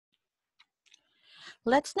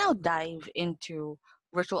Let's now dive into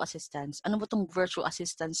virtual assistants. Ano ba tong virtual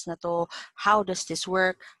assistants na to? How does this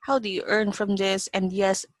work? How do you earn from this? And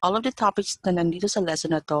yes, all of the topics na nandito sa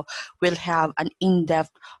lesson na to will have an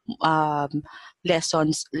in-depth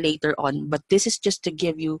lessons later on. But this is just to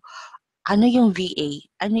give you ano yung VA,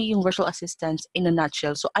 ano yung virtual assistants in a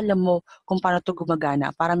nutshell. So alam mo kung paano to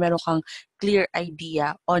gumagana para meron kang clear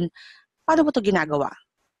idea on paano mo to ginagawa.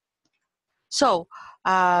 So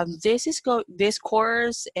this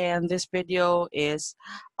course and this video is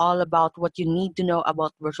all about what you need to know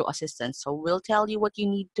about virtual assistants. So we'll tell you what you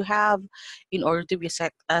need to have in order to be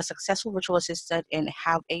a successful virtual assistant and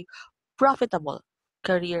have a profitable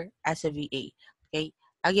career as a VA. Okay,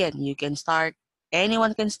 again, you can start.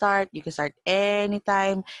 Anyone can start. You can start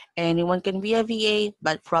anytime. Anyone can be a VA,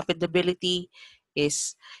 but profitability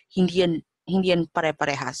is hindi yan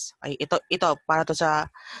pare-parehas. Okay, ito para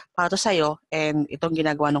to sa'yo and itong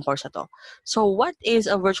ginagawa ng course na to. So what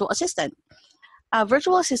is a virtual assistant? A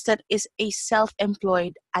virtual assistant is a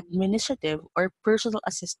self-employed administrative or personal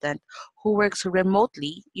assistant who works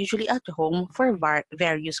remotely, usually at home, for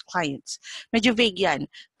various clients. Medyo vague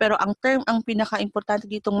yan. Pero ang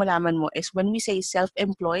pinaka-importante ditong malaman mo is when we say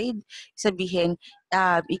self-employed, sabihin,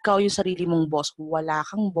 ikaw yung sarili mong boss. Wala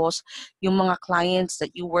kang boss. Yung mga clients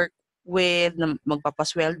that you work with, na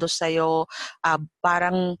magpapasweldo sa'yo,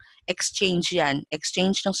 parang exchange yan.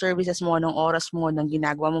 Exchange ng services mo, ng oras mo, ng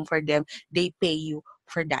ginagawa mo for them, they pay you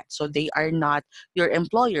for that. So they are not your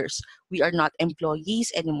employers. We are not employees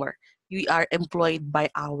anymore. We are employed by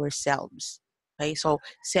ourselves. Okay? So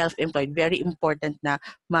self-employed, very important na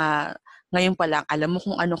ngayon pa lang, alam mo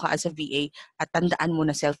kung ano ka as a VA at tandaan mo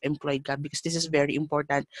na self-employed ka because this is very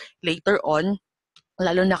important. Later on,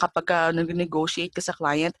 lalo na kapag nag-negotiate ka sa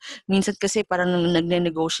client, minsan kasi parang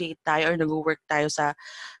nagne-negotiate tayo or nag-work tayo sa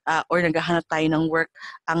or naghahanap tayo ng work,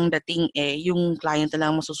 ang dating yung client na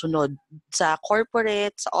lang masusunod. Sa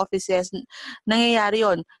corporate, sa offices, nangyayari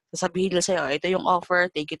yon. Sasabihin nila sa'yo, ito yung offer,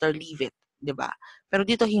 take it or leave it. 'Di ba? Pero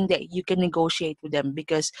dito hindi. You can negotiate with them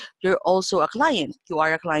because you're also a client. You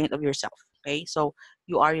are a client of yourself. Okay? So,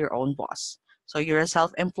 you are your own boss. So, you're a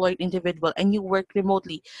self-employed individual and you work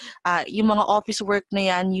remotely. Yung mga office work na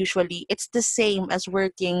yan, usually, it's the same as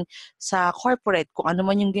working sa corporate. Kung ano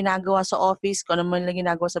man yung ginagawa sa office, kung ano man yung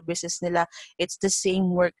ginagawa sa business nila, it's the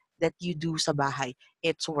same work that you do sa bahay.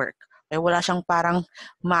 It's work. Kaya wala siyang parang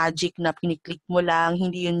magic na piniklik mo lang,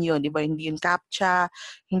 hindi yun, di ba? Hindi yun captcha,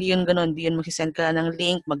 hindi yun ganun, hindi yun mag-send ka ng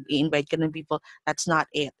link, mag-invite ka ng people. That's not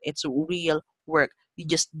it. It's real work. You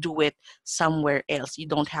just do it somewhere else. You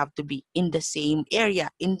don't have to be in the same area,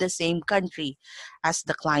 in the same country as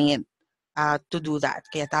the client to do that.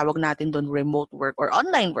 Kaya tawag natin doon remote work or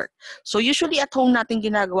online work. So usually at home natin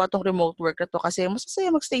ginagawa tong remote work na to kasi masasaya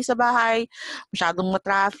magstay sa bahay, masyadong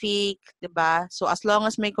matraffic, di ba? So as long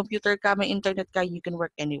as may computer ka, may internet ka, you can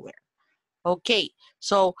work anywhere. Okay,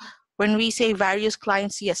 so when we say various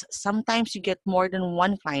clients, yes, sometimes you get more than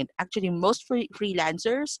one client. Actually, most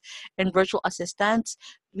freelancers and virtual assistants,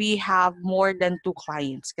 we have more than 2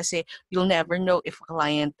 clients kasi you'll never know if a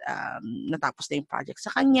client natapos na yung project sa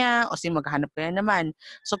kanya o maghahanap ka na naman.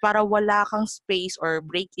 So para wala kang space or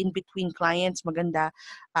break in between clients, maganda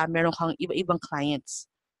meron kang iba-ibang clients.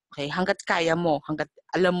 Okay, hanggat kaya mo, hanggat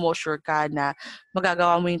alam mo, sure ka na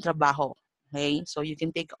magagawa mo yung trabaho. Okay, so you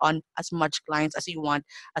can take on as much clients as you want,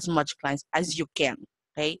 as much clients as you can.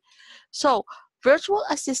 Okay, so virtual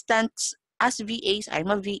assistants as VAs,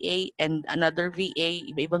 I'm a VA and another VA,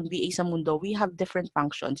 iba-ibang VA sa mundo, we have different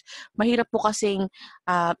functions. Mahirap po kasing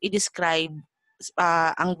i-describe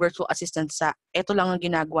ang virtual assistant sa ito lang ang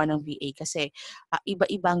ginagawa ng VA kasi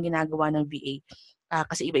iba-iba ang ginagawa ng VA.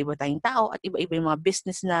 Kasi iba-iba tayong tao at iba-iba yung mga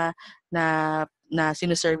business na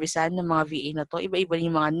sinuservicean ng mga VA na to. Iba-iba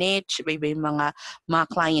yung mga niche, iba-iba yung mga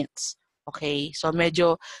clients. Okay? So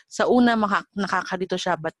medyo sa una nakakalito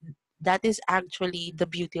siya but that is actually the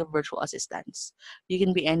beauty of virtual assistants. You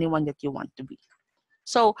can be anyone that you want to be.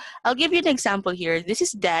 So I'll give you an example here. This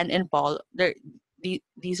is Dan and Paul.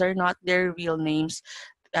 These are not their real names.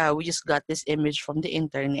 We just got this image from the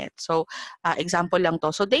internet. So, example lang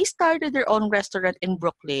to. So, they started their own restaurant in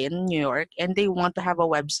Brooklyn, New York, and they want to have a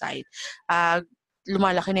website.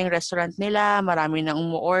 Lumalaki na yung restaurant nila, marami nang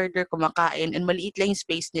umu-order, kumakain, and maliit lang yung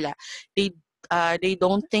space nila. They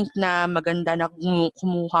don't think na maganda na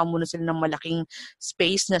kumuha muna sila ng malaking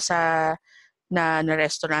space na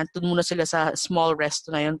restaurant. Doon muna sila sa small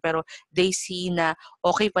restaurant na yun. Pero they see na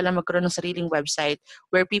okay pala magkaroon ng sariling website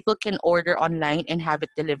where people can order online and have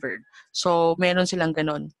it delivered. So, meron silang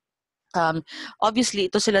ganun. Obviously,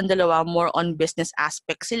 ito silang dalawa, more on business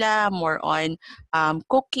aspect sila, more on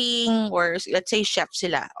cooking, or let's say chef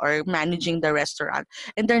sila, or managing the restaurant.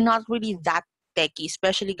 And they're not really that techy,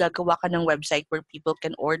 especially gagawa ka ng website where people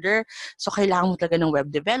can order. So, kailangan mo talaga ng web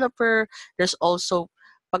developer. There's also,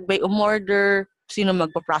 pag may umorder, sino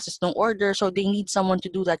magpa-process ng order. So, they need someone to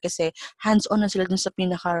do that kasi hands-on na sila dun sa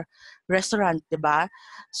pinaka-restaurant, di ba?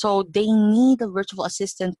 So, they need a virtual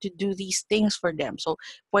assistant to do these things for them. So,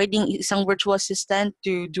 pwedeng isang virtual assistant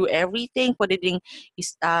to do everything, pwede ding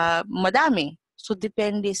madami. So,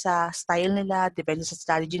 depende sa style nila, depende sa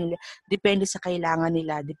strategy nila, depende sa kailangan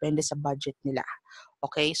nila, depende sa budget nila.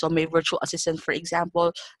 Okay? So, may virtual assistant, for example,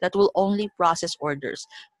 that will only process orders.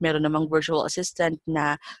 Meron namang virtual assistant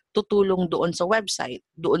na tutulong doon sa website,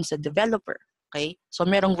 doon sa developer. Okay? So,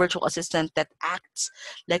 merong virtual assistant that acts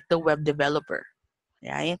like the web developer.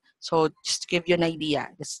 Right? So, just to give you an idea,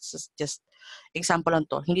 this is just example lang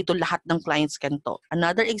to. Hindi to lahat ng clients ganito.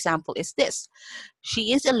 Another example is this.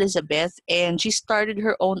 She is Elizabeth and she started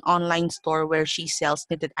her own online store where she sells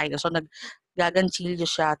knitted items. So, naggaganchilyo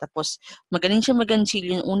siya. Tapos, magaling siya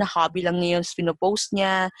maganchilyo. Yung una, hobby lang niya yun. Pinopost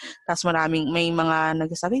niya. Tapos, may mga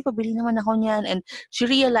nagsasabi, pabili naman ako niyan. And she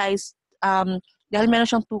realized, dahil meron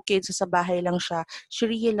siyang 2 kids, sa bahay lang siya, she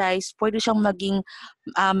realized pwede siyang maging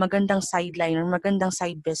magandang sideline or magandang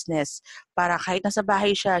side business para kahit nasa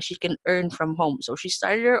bahay siya, she can earn from home. So she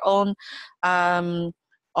started her own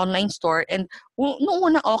online store and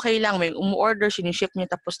noong una okay lang, may umu-order, siniship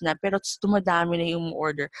niya tapos na, pero dumadami na yung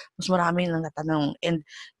umu-order, mas marami nang natanong. And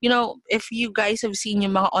you know, if you guys have seen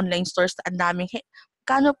yung mga online stores, ang daming,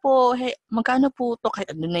 magkano po to?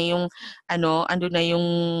 Kahit andun na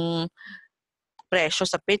yung presyo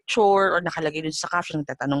sa picture or nakalagay dun sa caption,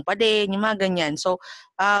 nagtatanong pa din, yung mga ganyan. So,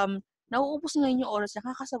 nauubos ngayon yung oras na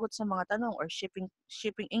kakasagot sa mga tanong or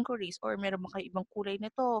shipping inquiries or meron ba kayo ibang kulay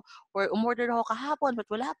nito or umorder ako kahapon but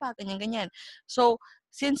wala pa, ganyan-ganyan. So,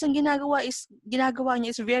 since ang ginagawa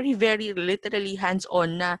niya is very, very literally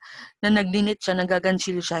hands-on na nagninit siya,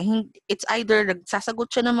 nagaganchil siya. It's either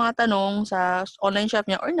nagsasagot siya ng mga tanong sa online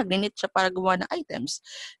shop niya or nagninit siya para gawa ng items.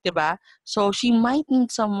 'Di ba? So, she might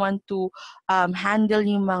need someone to handle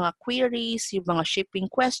yung mga queries, yung mga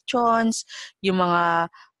shipping questions, yung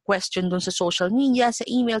mga question dun sa social media, sa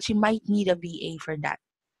email, she might need a VA for that.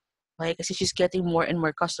 Okay? Kasi she's getting more and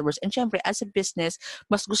more customers. And syempre, as a business,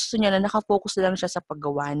 mas gusto niya na nakafocus na lang siya sa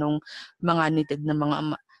paggawa ng mga needed na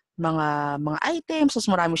mga items, mas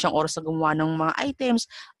marami siyang oras sa gumawa ng mga items,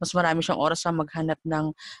 mas marami siyang oras sa maghanap ng,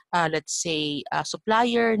 let's say,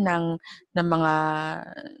 supplier ng mga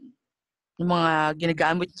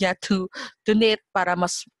ginagamit niya to knit para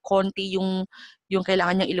mas konti yung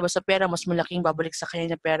kailangan niyang ilabas sa pera, mas malaking babalik sa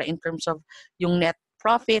kanya na pera in terms of yung net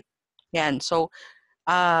profit. Yan. So,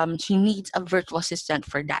 she needs a virtual assistant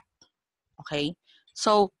for that. Okay?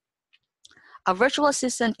 So, a virtual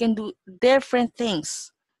assistant can do different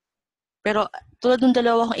things. Pero tulad ng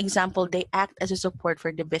dalawa kong example, they act as a support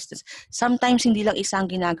for the business. Sometimes hindi lang isang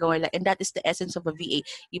ginagawa nila, and that is the essence of a VA.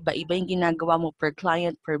 Iba-iba yung ginagawa mo per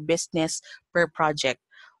client, per business, per project.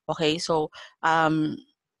 Okay? So,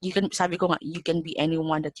 sabi ko nga, you can be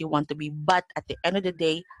anyone that you want to be, but at the end of the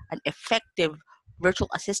day, an effective virtual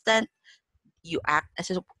assistant, you act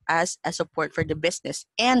as a support for the business.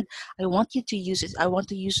 And I want you to use this. I want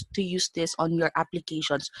to use this on your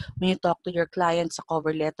applications. When you talk to your clients sa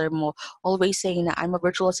cover letter mo, always saying na I'm a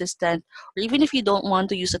virtual assistant, or even if you don't want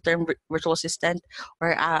to use the term virtual assistant,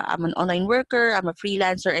 or I'm an online worker, I'm a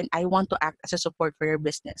freelancer, and I want to act as a support for your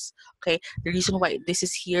business. Okay? The reason why this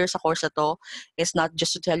is here sa course na to is not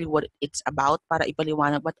just to tell you what it's about para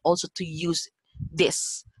ipaliwanag, but also to use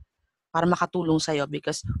this para makatulong sa'yo,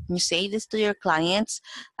 because when you say this to your clients,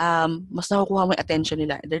 mas nakukuha mo yung attention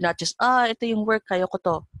nila. They're not just, ito yung work, kaya ko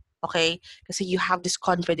to. Okay? Kasi you have this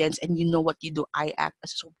confidence and you know what you do. I act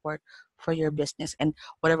as a support for your business, and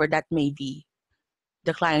whatever that may be,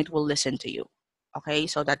 the client will listen to you. Okay?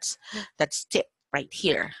 So that's tip right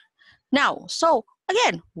here. Now, so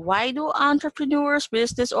again, why do entrepreneurs,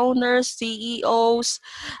 business owners, CEOs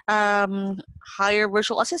hire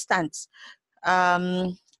virtual assistants?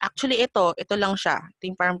 Actually, ito lang siya. Ito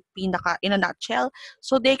yung parang in a nutshell.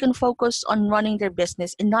 So they can focus on running their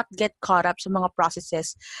business and not get caught up sa mga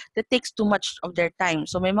processes that takes too much of their time.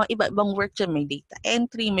 So may mga iba-ibang work dyan. May data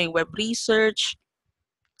entry, may web research,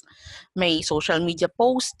 may social media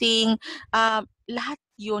posting. Lahat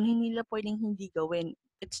yun, hindi nila pwedeng hindi gawin.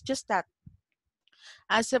 It's just that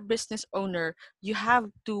as a business owner, you have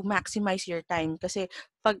to maximize your time kasi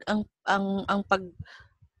pag ang pag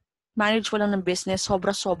manage mo lang ng business,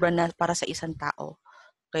 sobra-sobra na para sa isang tao.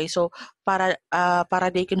 Okay, so para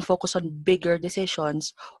they can focus on bigger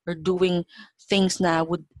decisions or doing things na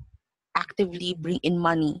would actively bring in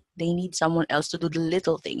money, they need someone else to do the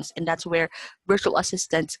little things, and that's where virtual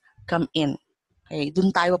assistants come in. Okay,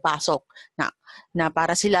 dun tayo pasok na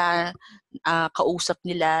para sila kausap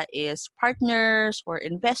nila is partners or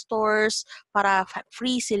investors para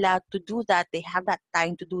free sila to do that. They have that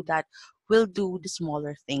time to do that. We'll do the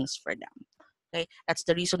smaller things for them. Okay, that's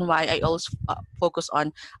the reason why I also focus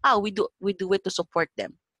on we do it to support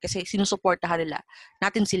them. Kasi sinusuportahan nila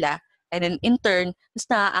natin sila, and then in turn, mas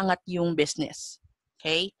naaangat yung business.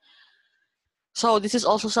 Okay? So this is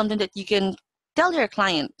also something that you can tell your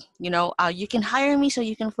client, you can hire me so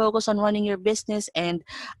you can focus on running your business, and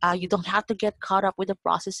you don't have to get caught up with the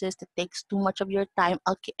processes that takes too much of your time.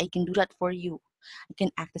 I can do that for you. I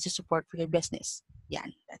can act as a support for your business. Yeah,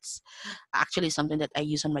 that's actually something that I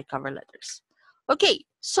use on my cover letters. Okay,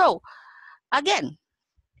 so again,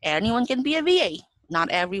 anyone can be a VA.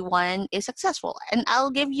 Not everyone is successful. And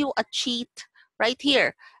I'll give you a cheat right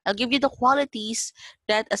here. I'll give you the qualities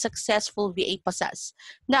that a successful VA possess.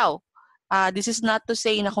 Now, this is not to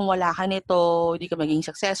say na kung wala ka nito, hindi ka maging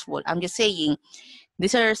successful. I'm just saying,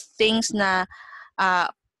 these are things na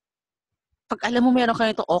pag alam mo meron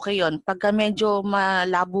ka nito, okay yon. Pagka medyo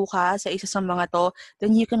malabo ka sa isa sa mga to,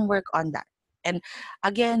 then you can work on that. And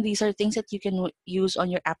again, these are things that you can use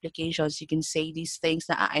on your applications. You can say these things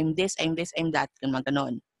na I'm this, I'm this, I'm that. Mga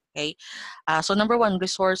ganon. Okay? So number one,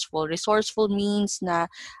 resourceful. Resourceful means na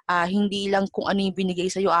hindi lang kung ano yung binigay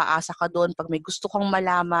sa'yo, aasa ka doon. Pag may gusto kang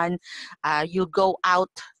malaman, you go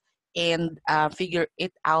out and figure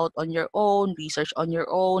it out on your own, research on your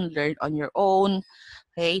own, learn on your own.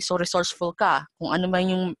 Okay? So resourceful ka. Kung ano man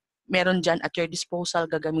yung meron dyan at your disposal,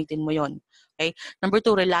 gagamitin mo yon. Okay? Number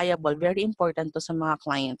two, reliable. Very important to sa mga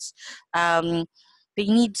clients. They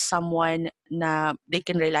need someone na they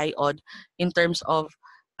can rely on in terms of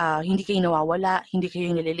hindi kayo nawawala, hindi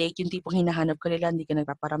kayo nililate, yung tipong hinahanap ka nila, hindi ka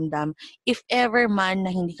nagpaparamdam. If ever man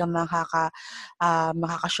na hindi ka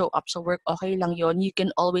makaka-show up sa work, okay lang yon. You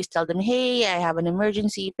can always tell them, hey, I have an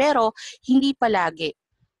emergency. Pero hindi palagi.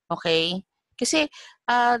 Okay? Kasi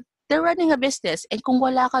they're running a business, and kung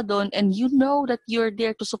wala ka doon and you know that you're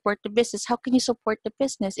there to support the business, how can you support the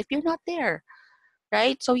business if you're not there?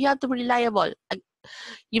 Right? So you have to be reliable.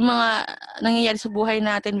 Yung mga nangyayari sa buhay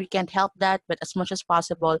natin, we can't help that, but as much as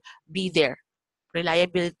possible, be there.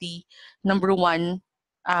 Reliability, number one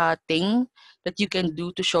thing that you can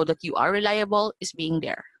do to show that you are reliable is being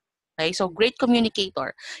there. Okay? So great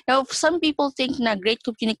communicator. Now, some people think na great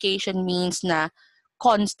communication means na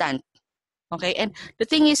constant. Okay, and the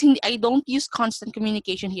thing is, I don't use constant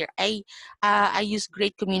communication here. I use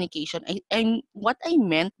great communication. And what I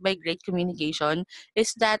meant by great communication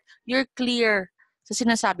is that you're clear sa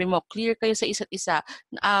sinasabi mo, clear kayo sa isa't isa.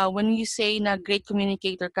 When you say na great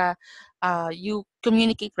communicator ka, you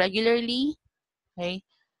communicate regularly. Okay,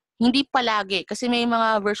 hindi palagi kasi may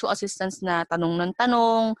mga virtual assistants na tanong ng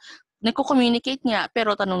tanong, nagko-communicate nga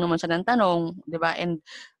pero tanong naman siya ng tanong, 'di ba? And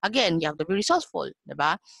again, you have to be resourceful, 'di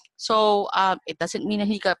ba? So, it doesn't mean na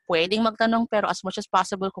hindi ka pwedeng magtanong, pero as much as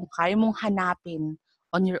possible kung kaya mong hanapin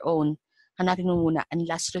on your own, hanapin mo muna, and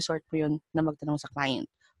last resort mo 'yun na magtanong sa client.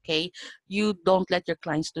 Okay? You don't let your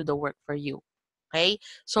clients do the work for you. Okay?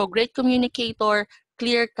 So, great communicator,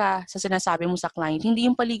 clear ka sa sinasabi mo sa client. Hindi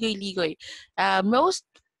yung paligoy-ligoy. Most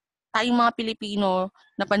tayong mga Pilipino,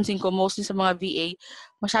 napansin ko mostly sa mga VA,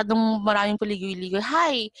 masyadong maraming paligoy-ligoy.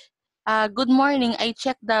 Hi, good morning. I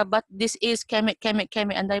checked but this is keme.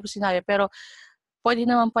 Ang dami po sinabi. Pero pwede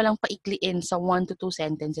naman palang paikliin sa 1 to 2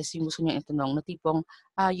 sentences yung gusto niya itanong. Na tipong,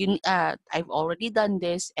 I've already done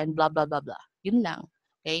this and blah, blah, blah, blah. Yun lang.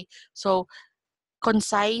 Okay? So,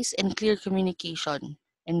 concise and clear communication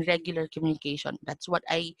and regular communication. That's what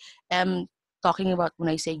I am talking about when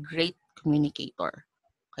I say great communicator.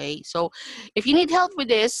 Okay, so if you need help with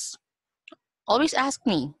this, always ask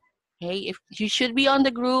me. Okay, if you should be on the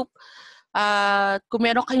group, kung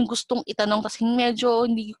meron kayong gustong itanong kasi medyo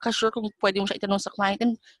hindi ka sure kung pwede mo siya itanong sa client,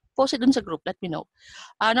 then post it dun sa group, let me know.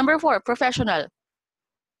 Number 4, professional.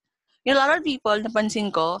 Yung a lot of people, napansin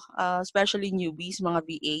ko, especially newbies, mga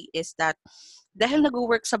VA, is that dahil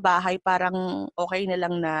nag-work sa bahay, parang okay na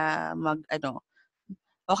lang na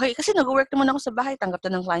okay, kasi nag-work naman ako sa bahay, tanggap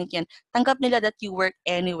na ng client yan. Tanggap nila that you work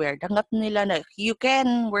anywhere. Tanggap nila na you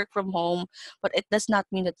can work from home, but it does not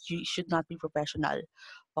mean that you should not be professional.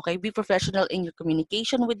 Okay, be professional in your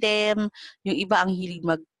communication with them. Yung iba ang hilig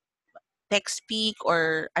text speak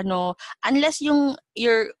or unless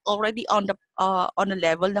you're already on a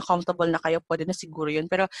level na comfortable na kayo, pwede na siguro yun.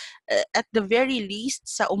 Pero at the very least,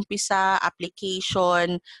 sa umpisa,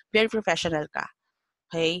 application, very professional ka.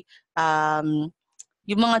 Okay?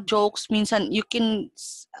 Yung mga jokes minsan you can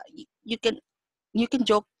you can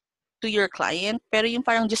joke to your client, pero yung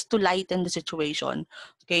parang just to lighten the situation.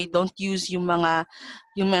 Okay? Don't use yung mga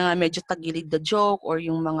medyo tagilid na joke or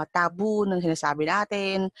yung mga taboo na sinasabi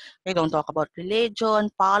natin. Okay? Don't talk about religion,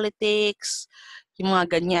 politics, yung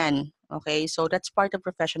mga ganyan. Okay? So that's part of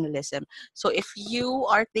professionalism. So if you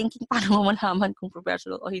are thinking paano mo malaman kung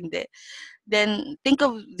professional o hindi, then think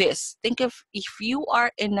of this. Think of if you are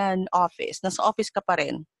in an office, nasa office ka pa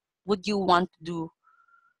rin, would you want to do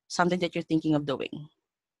something that you're thinking of doing?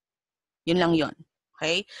 Yun lang yun.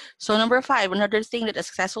 Okay? So number 5, another thing that a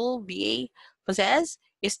successful VA possess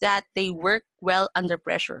is that they work well under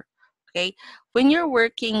pressure. Okay? When you're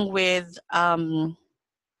working with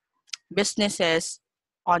businesses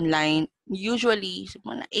online, usually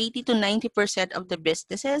 80 to 90% of the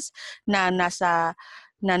businesses na nasa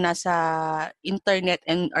internet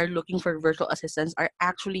and are looking for virtual assistants are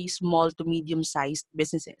actually small to medium-sized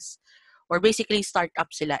businesses. Or basically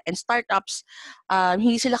startups sila. And startups,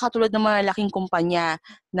 hindi sila katulad ng mga laking kumpanya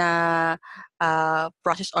na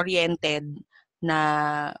process-oriented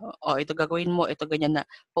na ito gagawin mo, ito ganyan na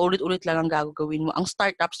paulit-ulit lang ang gagawin mo. Ang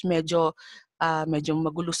startups medyo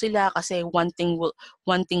magulo sila kasi one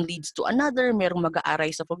thing leads to another, merong mag-aaray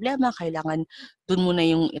sa problema, kailangan dun muna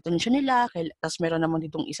yung attention nila, tapos meron naman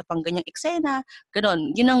ditong isa pang ganyang eksena, ganon.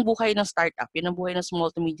 Yun ang buhay ng startup, yun ang buhay ng small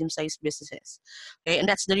to medium-sized businesses. Okay? And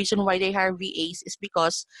that's the reason why they hire VAs is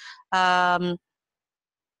because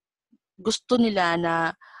gusto nila na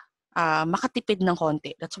makatipid ng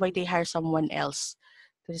konti. That's why they hire someone else.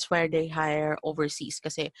 This is where they hire overseas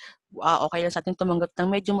kasi okay lang sa atin tumanggap ng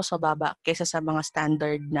medyo mas mababa kaysa sa mga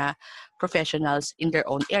standard na professionals in their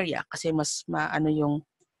own area kasi mas maano yung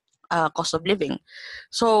cost of living.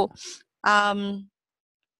 So,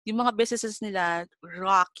 yung mga businesses nila,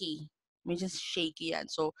 rocky. Medyo shaky yan.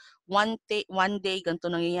 So, one day, ganito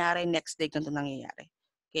nangyayari. Next day, ganito nangyayari.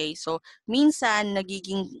 Okay? So, minsan,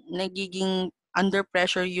 nagiging under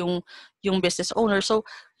pressure yung business owner. So,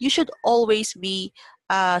 you should always be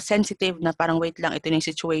sensitive na parang wait lang, ito na yung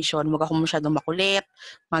situation. Huwag ako masyadong makulit,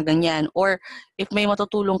 mga ganyan. Or, if may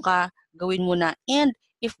matutulong ka, gawin mo na. And,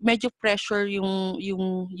 if medyo pressure yung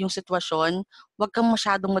sitwasyon, huwag kang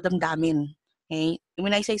masyadong madamdamin. Okay?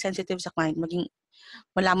 When I say sensitive sa client,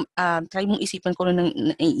 try mong isipan kung ano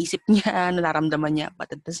naiisip niya, nararamdaman niya.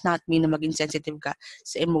 But it does not mean na maging sensitive ka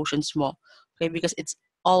sa emotions mo. Okay? Because it's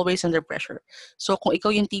always under pressure. So, kung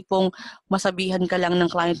ikaw yung tipong masabihan ka lang ng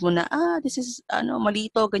client mo na, this is,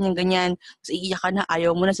 malito, ganyan-ganyan, tapos iiyak ka na,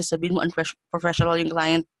 ayaw mo na, sasabihin mo unprofessional yung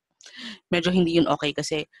client, medyo hindi yun okay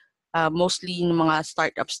kasi mostly ng mga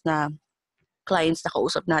startups na clients na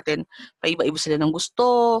kausap natin, paiba-iba sila ng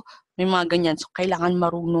gusto, may mga ganyan. So, kailangan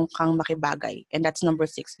marunong kang makibagay. And that's number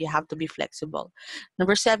 6. You have to be flexible.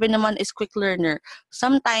 Number 7 naman is quick learner.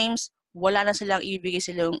 Sometimes, wala na silang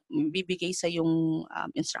bibigay sa yung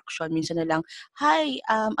instruction. Minsan na lang, hi,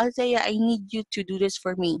 Althea, I need you to do this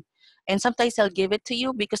for me. And sometimes they'll give it to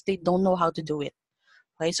you because they don't know how to do it.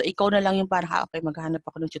 Okay? So, ikaw na lang yung parang, okay, maghahanap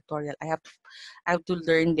ako ng tutorial. I have to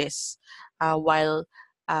learn this while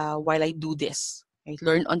I do this. Okay?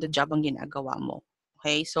 Learn on the job ang ginagawa mo.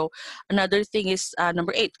 Okay? So, another thing is,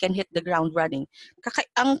 number 8, can hit the ground running.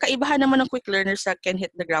 Ang kaibahan naman ng quick learners sa can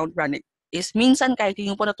hit the ground running is minsan kahit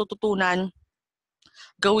yung po natututunan,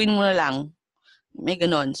 gawin mo na lang. May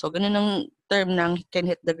ganon. So, ganon ang term ng can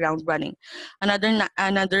hit the ground running.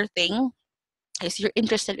 Another thing is you're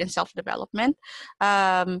interested in self-development.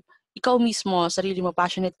 Ikaw mismo, sarili mo,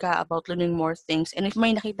 passionate ka about learning more things. And if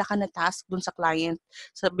may nakita ka na task dun sa client,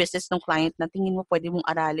 sa business ng client na tingin mo pwede mong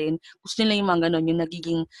aralin, gusto nila yung mga ganun, yung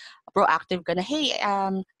nagiging proactive ka na, hey,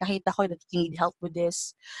 nakita ko that you need help with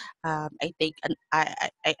this.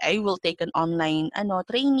 I will take an online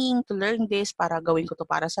training to learn this para gawin ko to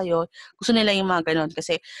para sa'yo. Gusto nila yung mga ganun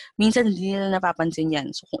kasi minsan hindi nila napapansin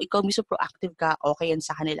yan. So kung ikaw mismo proactive ka, okay yan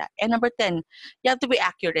sa kanila. And number 10, you have to be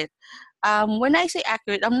accurate. When I say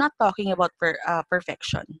accurate, I'm not talking about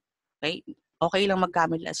perfection. Okay? Okay lang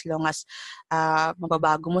magkamali as long as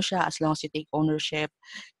mababago mo siya, as long as you take ownership.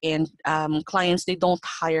 And clients, they don't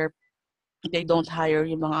hire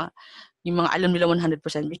yung mga alam nila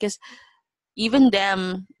 100% because even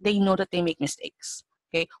them, they know that they make mistakes.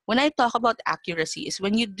 Okay? When I talk about accuracy is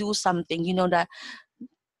when you do something, you know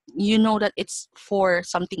that it's for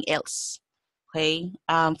something else. Okay?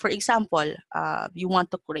 For example, you want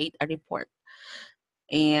to create a report.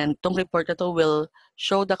 And tong report na to will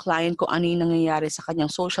show the client kung ano yung nangyayari sa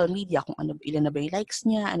kanyang social media, kung ano, ilan na ba yung likes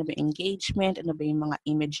niya, ano ba yung engagement, ano ba yung mga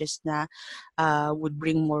images na would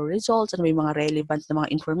bring more results, ano ba yung mga relevant na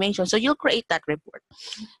mga information. So you'll create that report.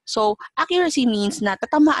 So accuracy means na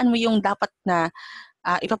tatamaan mo yung dapat na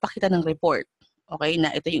ipapakita ng report. Okay,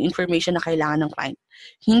 na ito yung information na kailangan ng client.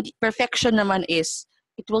 Hindi, perfection naman is,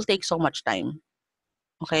 it will take so much time.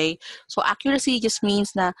 Okay? So accuracy just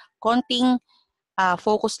means na konting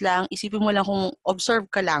focus lang, isipin mo lang kung observe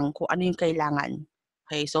ka lang kung ano yung kailangan.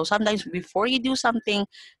 Okay? So sometimes before you do something,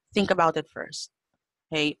 think about it first.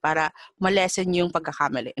 Okay? Para ma-lessen yung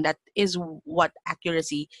pagkakamali. And that is what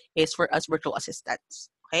accuracy is for us virtual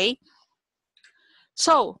assistants. Okay?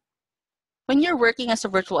 So, when you're working as a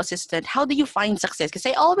virtual assistant, how do you find success? Because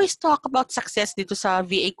I always talk about success dito sa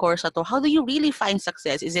VA course na to. How do you really find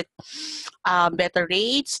success? Is it better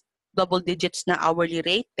rates, double digits na hourly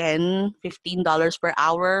rate, $10, $15 per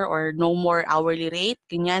hour, or no more hourly rate?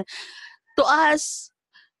 Ganyan. To us,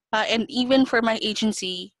 and even for my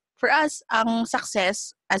agency, for us, ang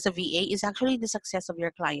success as a VA is actually the success of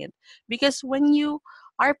your client. Because when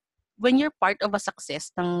you're part of a success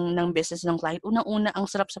ng business ng client, unang-una, ang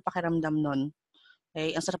sarap sa pakiramdam nun.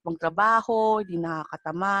 Okay? Ang sarap magtrabaho, hindi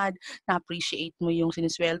nakakatamad, na-appreciate mo yung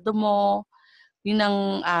sinisweldo mo. Yun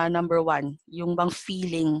ang number one, yung bang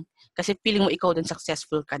feeling. Kasi feeling mo ikaw din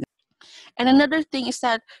successful ka na. And another thing is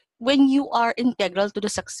that when you are integral to the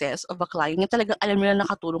success of a client, yung talagang alam nila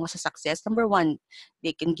nakatulong ka sa success, number one,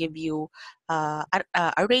 they can give you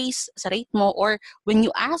a raise sa rate mo, or when you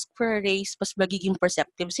ask for a raise, mas magiging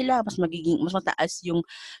perceptive sila, mas mataas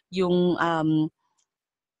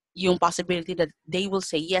yung possibility that they will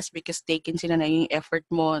say yes because they can see na yung effort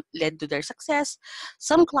mo led to their success.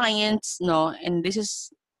 Some clients, no, and this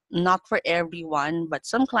is not for everyone, but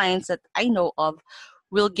some clients that I know of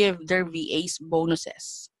will give their VAs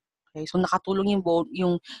bonuses. Okay, so nakatulong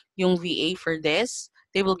yung VA for this,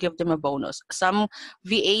 they will give them a bonus. Some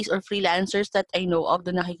VAs or freelancers that I know of,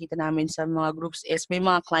 na nakikita namin sa mga groups is may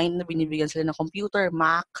mga client na binibigyan sila ng computer,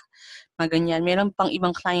 Mac, mga ganyan. Meron pang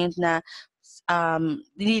ibang client na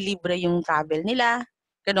nililibre yung travel nila,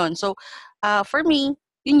 ganon. So, for me,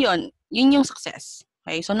 yun yung success.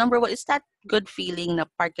 Okay, so number one is that good feeling na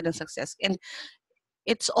part ka ng success, and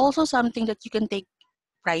it's also something that you can take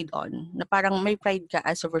pride on, na parang may pride ka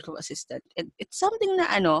as a virtual assistant, and it's something na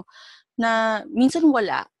na minsan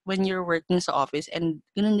wala when you're working sa office, and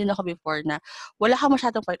ganun din ako before na wala ka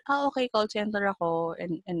masyadong part, okay, call center ako,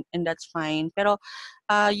 and that's fine. Pero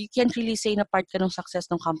you can't really say na part ka ng success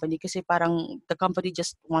ng company kasi parang the company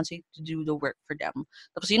just wants you to do the work for them.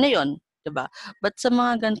 Tapos yun na yun, diba? But sa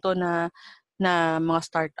mga ganito na mga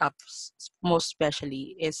startups, most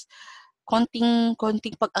especially, is konting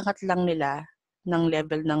pag-angat lang nila ng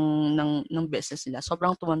level ng business nila.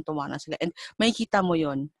 Sobrang tuwan-tuwa na sila, and makikita mo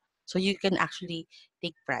yon. So you can actually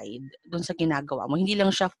take pride dun sa ginagawa mo. Hindi lang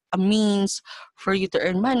siya a means for you to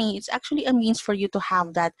earn money. It's actually a means for you to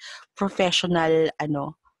have that professional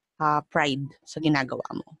pride sa ginagawa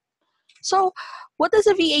mo. So, what does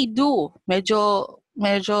a VA do?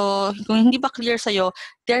 Medyo, kung hindi ba clear sa'yo,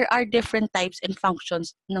 there are different types and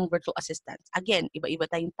functions ng virtual assistants. Again, iba-iba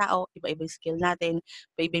tayong tao, iba-iba yung skill natin,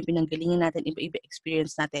 iba-iba yung pinanggalingan natin, iba-iba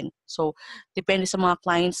experience natin. So, depende sa mga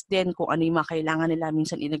clients din kung ano yung mga kailangan nila.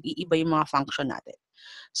 Minsan, nag-iiba yung mga function natin.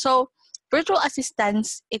 So, virtual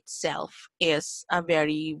assistance itself is a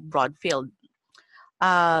very broad field.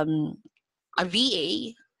 A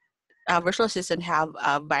VA, virtual assistant, have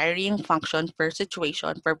a varying function per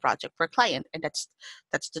situation, per project, per client, and that's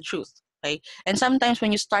the truth. Okay? And sometimes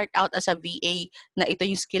when you start out as a VA, na ito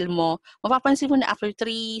yung skill mo, mapapansin mo na after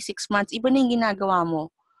 3-6 months, iba na yung ginagawa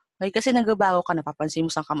mo. Okay? Kasi nagbabago ka, napapansin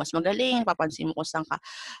mo saan ka mas magaling, napapansin mo kung saan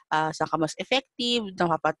ka mas effective,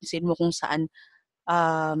 napapansin mo kung saan,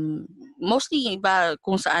 mostly iba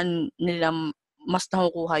kung saan nila mas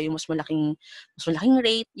nakukuha yung mas malaking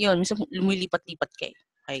rate, yun, minsan lumilipat-lipat kayo.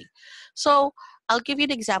 Okay. So, I'll give you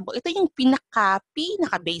an example. Ito yung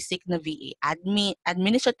pinaka-basic na VA,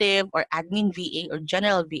 administrative or admin VA or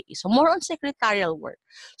general VA. So, more on secretarial work.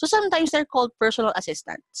 So, sometimes they're called personal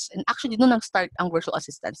assistants. And actually, doon nag-start ang virtual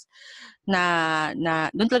assistants.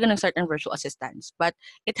 Doon talaga nag-start ang virtual assistants. But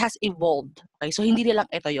it has evolved. Okay. So, hindi lang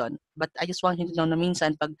ito yon. But I just want you to know na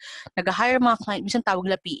minsan, pag nag-hire mga client, minsan tawag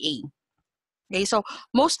nila PA. Okay. So,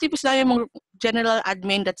 mostly po sila yung general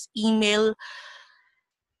admin, that's email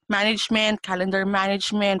management, calendar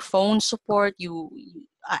management, phone support, you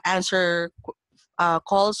answer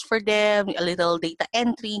calls for them, a little data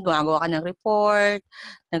entry, gumagawa ka ng report,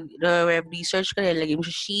 nag-web research ka, nilagay mo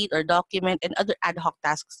sa sheet or document, and other ad hoc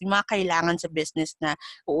tasks, yung mga kailangan sa business na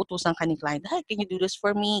uutusan ka ni client. Hey, can you do this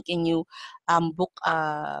for me? Can you book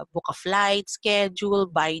a flight schedule,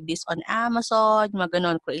 buy this on Amazon, mga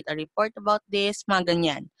ganon, create a report about this, mga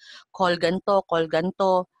ganyan. Call ganto, call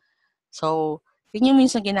ganto. So, yun yung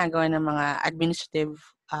minsan ginagawa ng mga administrative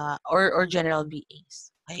or general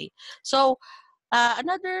VAs. Okay? So,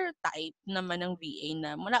 another type naman ng VA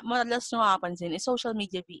na madalas nyo makapansin is social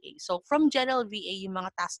media VA. So, from general VA, yung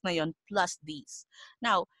mga task na yon plus these.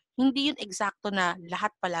 Now, hindi yun eksakto na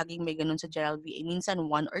lahat palaging may ganun sa general VA. Minsan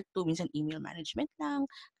 1 or 2, minsan email management lang,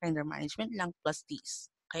 calendar management lang, plus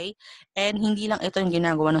these. Okay? And hindi lang ito yung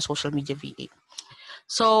ginagawa ng social media VA.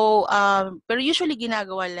 So, pero usually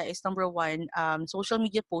ginagawa nila is number 1, social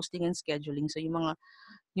media posting and scheduling. So, yung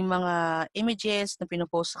mga images na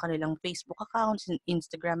pinopost sa kanilang Facebook account,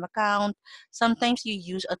 Instagram account. Sometimes you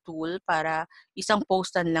use a tool para isang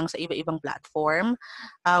postan lang sa iba-ibang platform.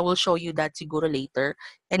 We'll show you that siguro later.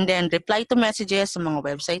 And then reply to messages sa mga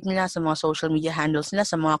website nila, sa mga social media handles nila,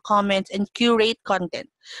 sa mga comments, and curate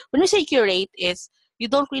content. When we say curate is you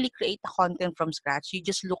don't really create the content from scratch. You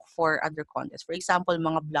just look for other contents. For example,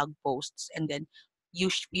 mga blog posts, and then you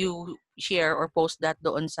share or post that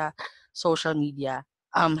doon sa social media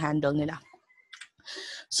handle nila.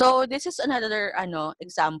 So this is another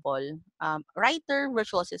example. Writer,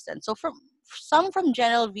 virtual assistant. So from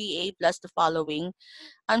general VA plus the following.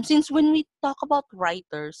 Since when we talk about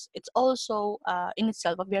writers, it's also in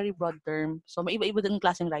itself a very broad term. So may iba-iba din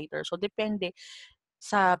klaseng writer. So depende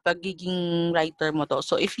sa pagiging writer mo to.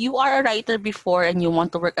 So if you are a writer before and you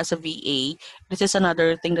want to work as a VA, this is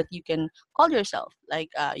another thing that you can call yourself. Like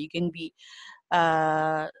you can be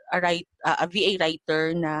a VA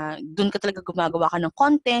writer na dun ka talaga gumagawa ka ng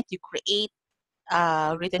content, you create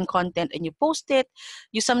written content and you post it.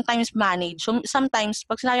 You sometimes manage. So sometimes,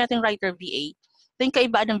 pag sinabi natin writer VA, ito yung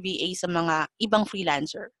kaibaan ng VA sa mga ibang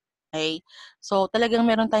freelancer. Okay? So talagang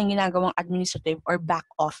meron tayong ginagawang administrative or back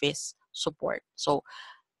office support. So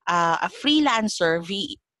a freelancer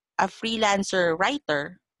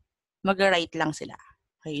writer, mag-write lang sila.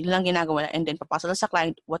 Okay, yun lang ginagawa and then papasa sa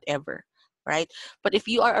client, whatever. Right? But if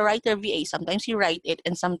you are a writer VA, sometimes you write it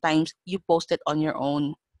and sometimes you post it on your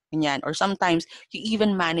own. Ganyan. Or sometimes you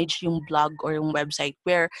even manage yung blog or yung website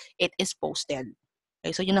where it is posted.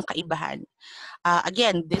 Okay, so yun ang kaibahan.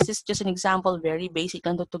 Again, this is just an example, very basic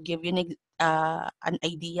lang to give you an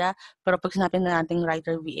idea. Pero pag sinabi na natin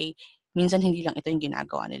writer VA, minsan hindi lang ito yung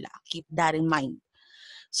ginagawa nila. Keep that in mind.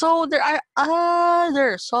 So there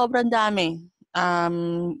are sobrang dami.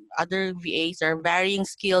 Other VAs are varying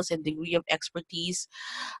skills and degree of expertise.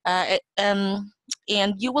 And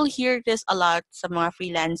you will hear this a lot sa mga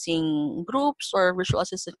freelancing groups or virtual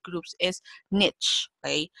assistant groups is niche.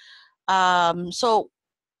 Okay? So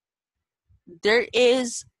there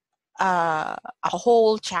is a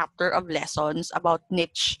whole chapter of lessons about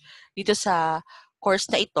niche dito sa course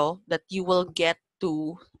na ito that you will get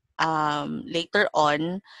to later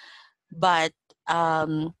on. But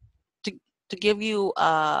to give you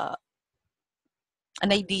an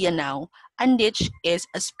idea now, a niche is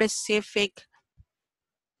a specific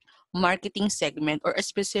marketing segment or a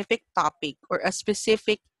specific topic or a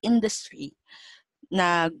specific industry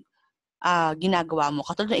na ginagawa mo.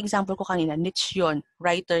 Katulad ng example ko kanina, niche yon,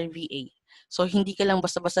 writer VA. So, hindi ka lang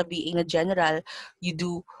basta-basta VA na general, you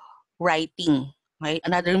do writing. Okay?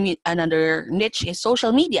 Another niche is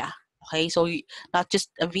social media. Okay? So, not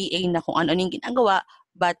just a VA na kung ano yung ginagawa,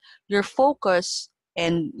 but your focus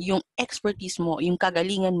and yung expertise mo, yung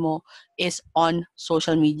kagalingan mo is on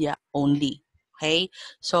social media only. Okay?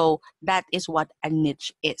 So, that is what a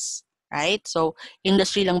niche is. Right? So,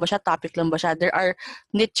 industry lang ba siya? Topic lang ba siya? There are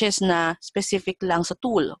niches na specific lang sa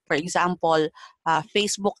tool. For example,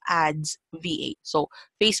 Facebook ads VA. So,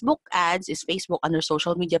 Facebook ads is Facebook under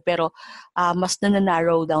social media pero mas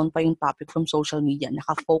na-narrow down pa yung topic from social media.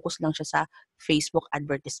 Naka-focus lang siya sa Facebook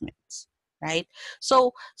advertisements. Right?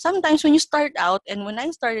 So, sometimes when you start out, and when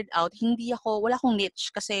I started out, wala akong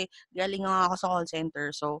niche kasi galing nga ako sa call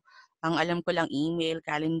center. So, ang alam ko lang email,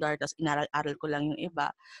 calendar, tapos inaral-aral ko lang yung iba.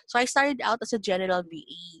 So, I started out as a general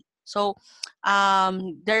VA. So,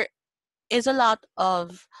 there is a lot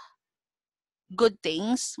of good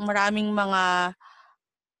things. Maraming mga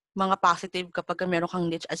positive kapag meron kang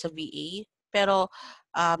niche as a VA. Pero,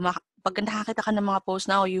 pag nakakita ka ng mga posts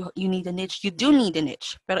na, you need a niche, you do need a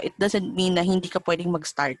niche. Pero it doesn't mean na hindi ka pwedeng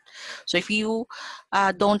mag-start. So, if you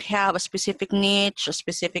don't have a specific niche, a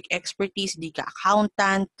specific expertise, di ka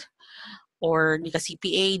accountant, or di ka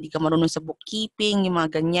CPA, di ka marunong sa bookkeeping, yung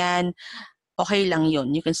mga ganyan, okay lang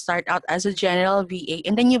yun. You can start out as a general VA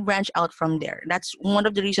and then you branch out from there. That's one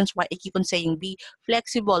of the reasons why I keep on saying be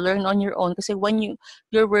flexible, learn on your own. Kasi when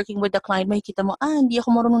you're working with the client, makikita mo, hindi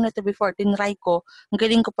ako marunong nito before. Tinry ko, ang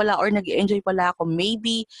galing ko pala or nag-enjoy pala ako.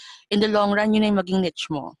 Maybe in the long run, yun na yung maging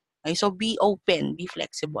niche mo. Okay? So be open, be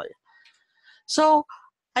flexible. So,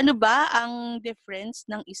 ano ba ang difference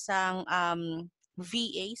ng isang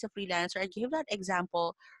VA sa freelancer? I gave that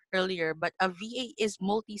example earlier, but a VA is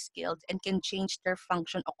multi-skilled and can change their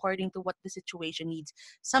function according to what the situation needs.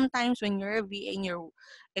 Sometimes when you're a VA,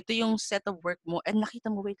 ito yung set of work mo, and nakita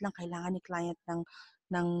mo, wait lang, kailangan ni client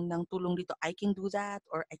ng tulong dito. I can do that,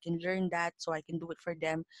 or I can learn that, so I can do it for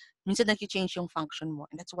them. Minsan nag-change yung function mo,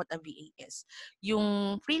 and that's what a VA is.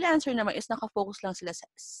 Yung freelancer naman is nakafocus lang sila sa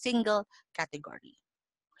single category.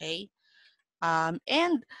 Okay?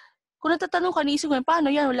 And kung natatanong ka, naisip ko, paano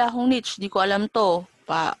yan? Wala akong niche. Di ko alam to.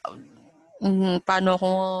 Paano ako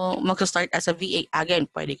mag-start as a VA? Again,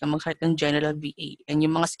 pwede ka mag-start ng general VA. And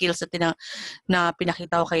yung mga skills na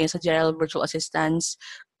pinakita ko kayo sa general virtual assistants,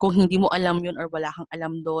 kung hindi mo alam yun or wala kang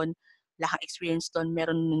alam doon, wala kang experience doon,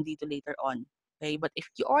 meron nandito later on. Okay? But if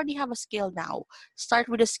you already have a skill now, start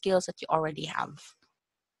with the skills that you already have.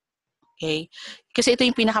 Okay? Kasi ito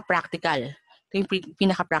yung pinaka-practical. Ito yung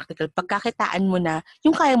pinaka-practical. Pagkakitaan mo na,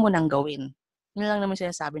 yung kaya mo nang gawin. Yun lang naman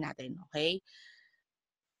sinasabi natin. Okay?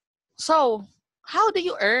 So, how do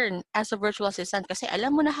you earn as a virtual assistant? Kasi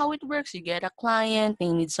alam mo na how it works. You get a client, they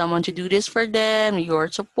need someone to do this for them, your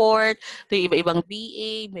support, ito yung iba-ibang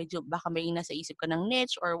VA, medyo baka may nasa isip ka ng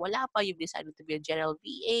niche or wala pa, you've decided to be a general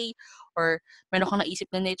VA, or meron kang naisip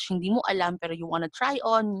na niche, hindi mo alam pero you wanna try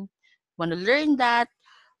on, you wanna learn that,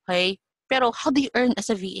 okay? Pero how do you earn as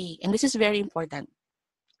a VA? And this is very important.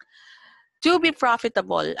 To be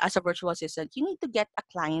profitable as a virtual assistant, you need to get a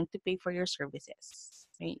client to pay for your services.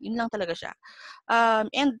 Okay? Yun lang talaga siya.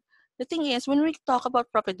 And the thing is, when we talk about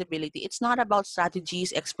profitability, it's not about strategies,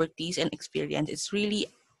 expertise, and experience. It's really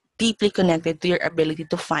deeply connected to your ability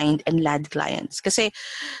to find and land clients. Kasi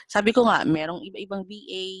sabi ko nga, merong iba-ibang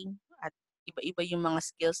VA at iba-iba yung mga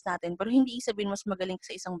skills natin, pero hindi sabihin mas magaling ka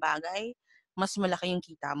sa isang bagay, mas malaki yung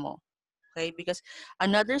kita mo. Okay? Because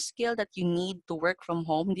another skill that you need to work from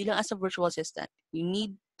home, hindi lang as a virtual assistant, you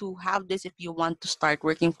need to have this if you want to start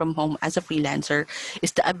working from home as a freelancer,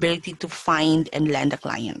 is the ability to find and land a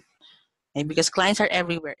client. Okay? Because clients are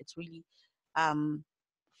everywhere. It's really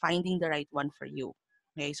finding the right one for you.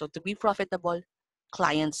 Okay? So to be profitable,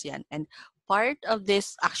 clients yan. And part of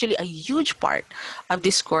this, actually a huge part of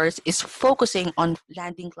this course is focusing on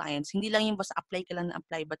landing clients. Hindi lang yung basta apply ka lang na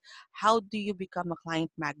apply, but how do you become a client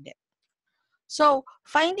magnet? So,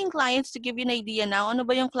 finding clients, to give you an idea now, ano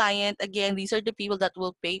ba yung client? Again, these are the people that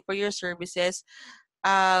will pay for your services.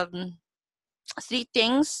 3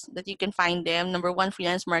 things that you can find them. Number 1,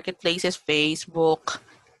 freelance marketplaces, Facebook,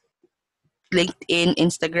 LinkedIn,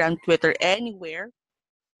 Instagram, Twitter, anywhere.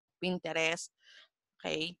 Pinterest,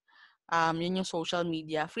 okay? Yun yung social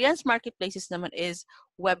media. Freelance marketplaces naman is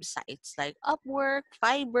websites like Upwork,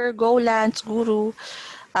 Fiverr, Golance, Guru.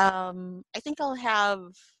 I think I'll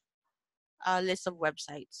have a list of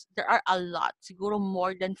websites. There are a lot, siguro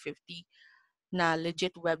more than 50 na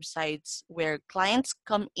legit websites where clients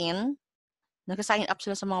come in, nag-sign up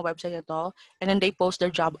sila sa mga website na to, and then they post their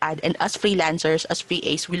job ad. And as freelancers, as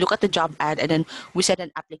VAs, we look at the job ad and then we send an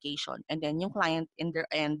application. And then yung client in their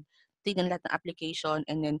end, tignan lahat ng application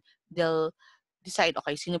and then they'll decide,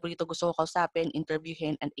 okay, sino ba dito gusto ko kausapin,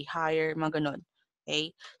 interviewin, and i-hire, mga ganun.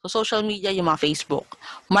 Okay? So social media, yung mga Facebook.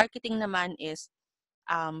 Marketing naman is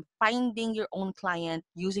finding your own client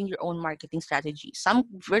using your own marketing strategy. Some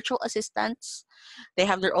virtual assistants, they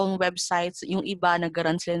have their own websites. Yung iba,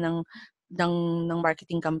 nag-run sila ng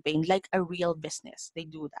marketing campaign like a real business. They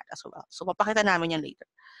do that as well. So, papakita namin yan later.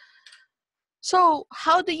 So,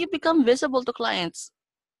 how do you become visible to clients?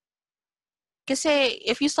 Kasi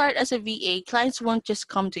if you start as a VA, clients won't just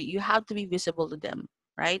come to you. You have to be visible to them,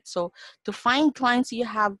 right? So, to find clients, you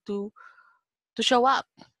have to show up.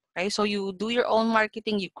 Okay, so you do your own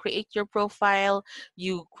marketing, you create your profile,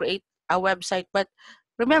 you create a website. But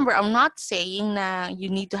remember, I'm not saying na you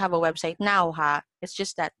need to have a website now, ha? It's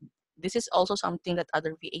just that this is also something that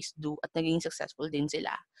other VAs do at naging successful din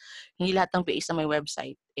sila. Hindi lahat ng VAs na may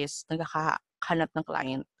website is nagkakahanap ng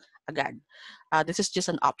client agad. This is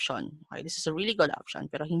just an option. Okay? This is a really good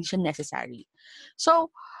option, pero hindi siya necessary.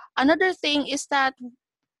 So, another thing is that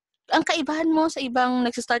ang kaibahan mo sa ibang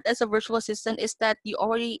nagsistart as a virtual assistant is that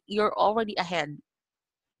you're already ahead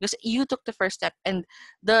because you took the first step, and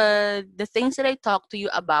the things that I talked to you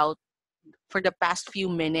about for the past few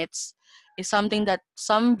minutes is something that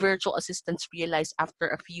some virtual assistants realize after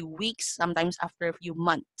a few weeks, sometimes after a few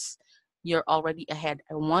months. you're already ahead.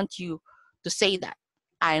 I want you to say that.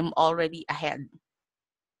 I'm already ahead.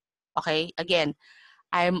 Okay? Again,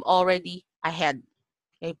 I'm already ahead.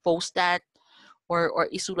 Okay? Post that or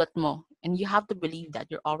isulat mo. And you have to believe that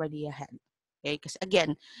you're already ahead. Okay? Because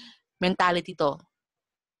again, mentality to.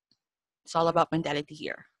 It's all about mentality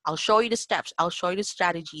here. I'll show you the steps. I'll show you the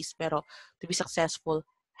strategies. Pero to be successful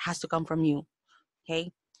has to come from you.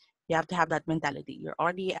 Okay? You have to have that mentality. You're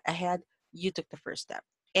already ahead. You took the first step.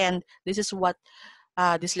 And this is what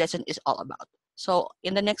this lesson is all about. So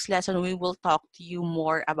in the next lesson, we will talk to you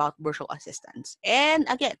more about virtual assistants. And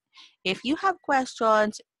again, if you have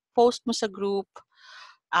questions, post mo sa group,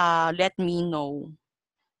 let me know.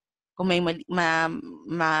 Kung may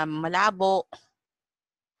malabo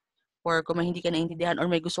or kung may hindi ka naintindihan or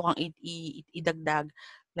may gusto kang idagdag,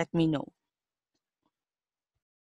 let me know.